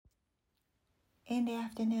In the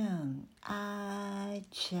afternoon, I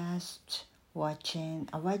was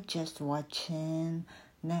just watching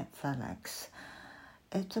Netflix.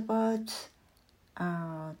 It's about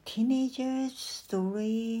a teenager's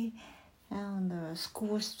story and a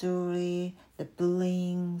school story, the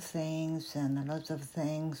bullying things and lots of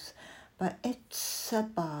things. But it's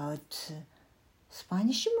about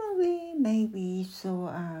Spanish movie, maybe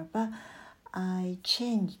but I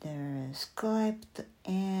changed the script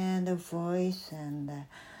and the voice, and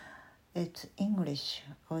it's English.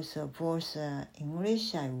 Also, voice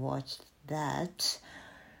English. I watched that.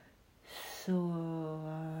 So,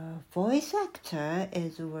 voice actor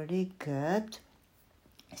is really good.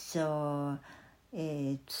 So,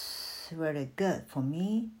 it's very good for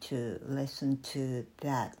me to listen to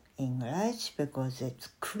that English because it's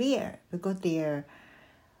clear, because their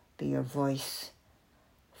voice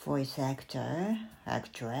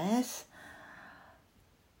actress,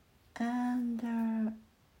 and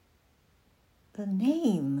the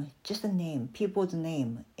name, people's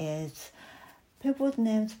name's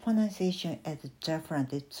pronunciation is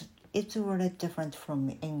different. It's really different from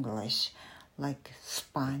English, like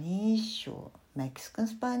Spanish or Mexican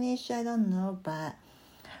Spanish. I don't know, but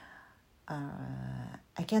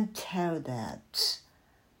I can tell that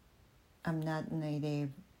I'm not native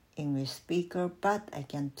English speaker, but I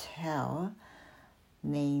can tell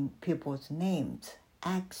people's names,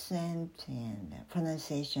 accent and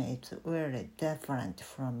pronunciation. It's really different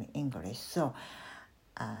from English. So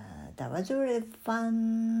that was really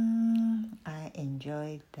fun. I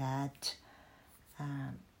enjoyed that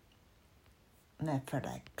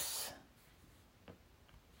Netflix.